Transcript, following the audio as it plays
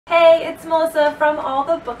Hey, it's Melissa from All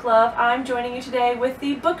the Book Love. I'm joining you today with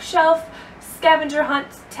the bookshelf scavenger hunt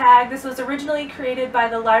tag. This was originally created by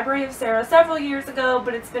the Library of Sarah several years ago,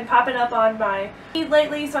 but it's been popping up on my feed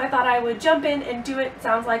lately, so I thought I would jump in and do it.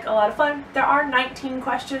 Sounds like a lot of fun. There are 19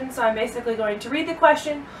 questions, so I'm basically going to read the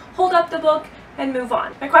question, hold up the book, and move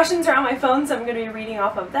on. My questions are on my phone, so I'm going to be reading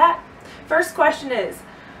off of that. First question is,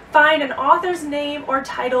 find an author's name or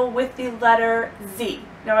title with the letter Z.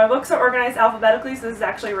 Now my books are organized alphabetically, so this is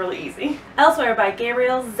actually really easy. Elsewhere by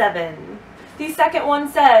Gabriel Zevin. The second one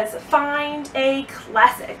says, find a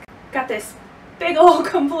classic. Got this big old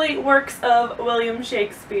complete works of William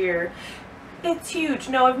Shakespeare. It's huge.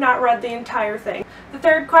 No, I've not read the entire thing. The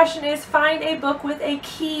third question is, find a book with a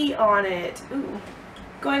key on it. Ooh.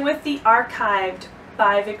 Going with The Archived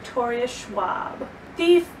by Victoria Schwab.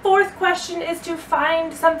 The fourth question is to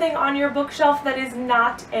find something on your bookshelf that is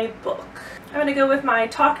not a book. I'm going to go with my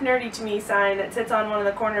Talk Nerdy to Me sign that sits on one of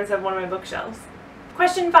the corners of one of my bookshelves.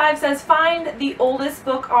 Question 5 says, find the oldest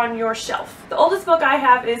book on your shelf. The oldest book I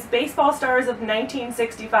have is Baseball Stars of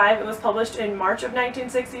 1965. It was published in March of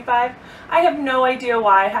 1965. I have no idea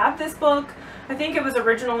why I have this book. I think it was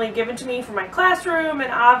originally given to me for my classroom,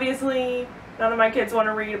 and obviously none of my kids want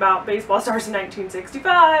to read about Baseball Stars in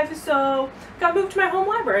 1965, so it got moved to my home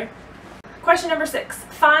library. Question number 6.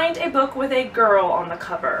 Find a book with a girl on the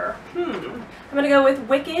cover. I'm going to go with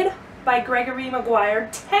Wicked by Gregory Maguire.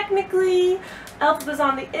 Technically, Elphaba's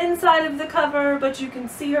on the inside of the cover, but you can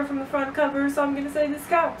see her from the front cover, so I'm going to say this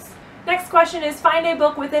counts. Next question is, find a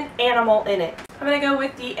book with an animal in it. I'm going to go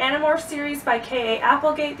with the Animorphs series by K.A.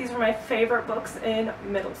 Applegate. These were my favorite books in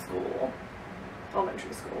middle school,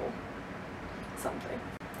 elementary school, something.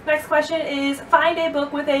 Next question is, find a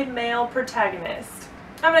book with a male protagonist.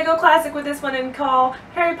 I'm going to go classic with this one and call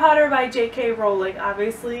Harry Potter by J.K. Rowling,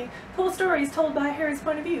 obviously. Full stories told by Harry's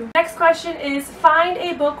point of view. Next question is, find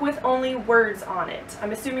a book with only words on it.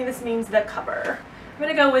 I'm assuming this means the cover. I'm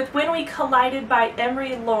going to go with When We Collided by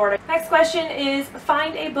Emery Lord. Next question is,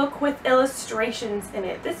 find a book with illustrations in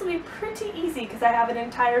it. This will be pretty easy because I have an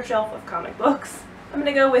entire shelf of comic books. I'm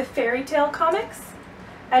going to go with Fairy Tale Comics.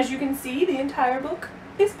 As you can see, the entire book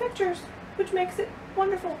is pictures, which makes it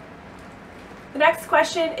wonderful. The next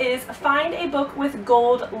question is, find a book with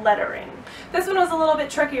gold lettering. This one was a little bit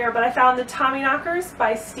trickier, but I found The Tommyknockers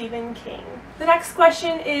by Stephen King. The next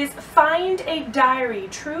question is, find a diary,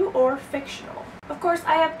 true or fictional. Of course,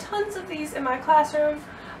 I have tons of these in my classroom,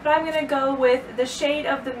 but I'm going to go with The Shade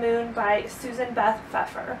of the Moon by Susan Beth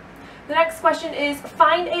Pfeffer. The next question is,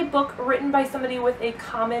 find a book written by somebody with a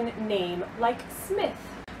common name, like Smith.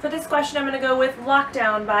 For this question, I'm going to go with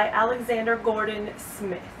Lockdown by Alexander Gordon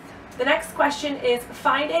Smith. The next question is,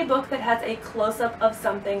 find a book that has a close-up of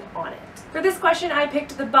something on it. For this question, I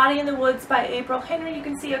picked The Body in the Woods by April Henry. You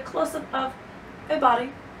can see a close-up of a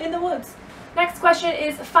body in the woods. Next question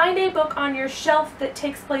is, find a book on your shelf that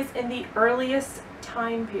takes place in the earliest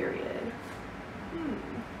time period.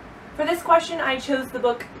 For this question, I chose the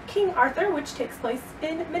book King Arthur, which takes place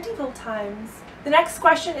in medieval times. The next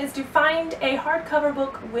question is to find a hardcover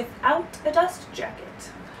book without a dust jacket.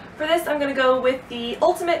 For this, I'm going to go with The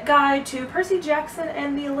Ultimate Guide to Percy Jackson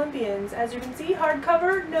and the Olympians. As you can see,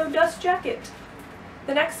 hardcover, no dust jacket.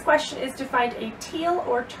 The next question is to find a teal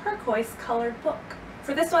or turquoise colored book.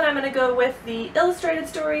 For this one, I'm going to go with the illustrated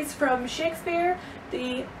stories from Shakespeare.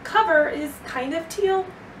 The cover is kind of teal,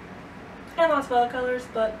 and lots of other colors,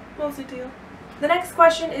 but mostly teal. The next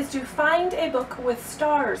question is to find a book with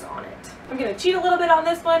stars on it. I'm going to cheat a little bit on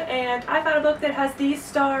this one, and I found a book that has the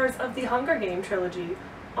stars of the Hunger Games trilogy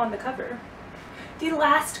on the cover. The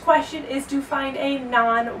last question is to find a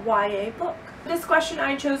non-YA book. For this question,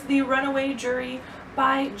 I chose The Runaway Jury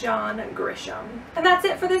by John Grisham. And that's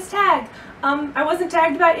it for this tag. I wasn't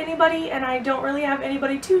tagged by anybody, and I don't really have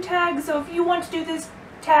anybody to tag, so if you want to do this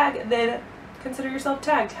tag, then consider yourself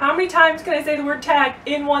tagged. How many times can I say the word tag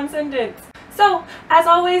in one sentence? So, as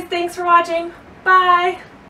always, thanks for watching. Bye!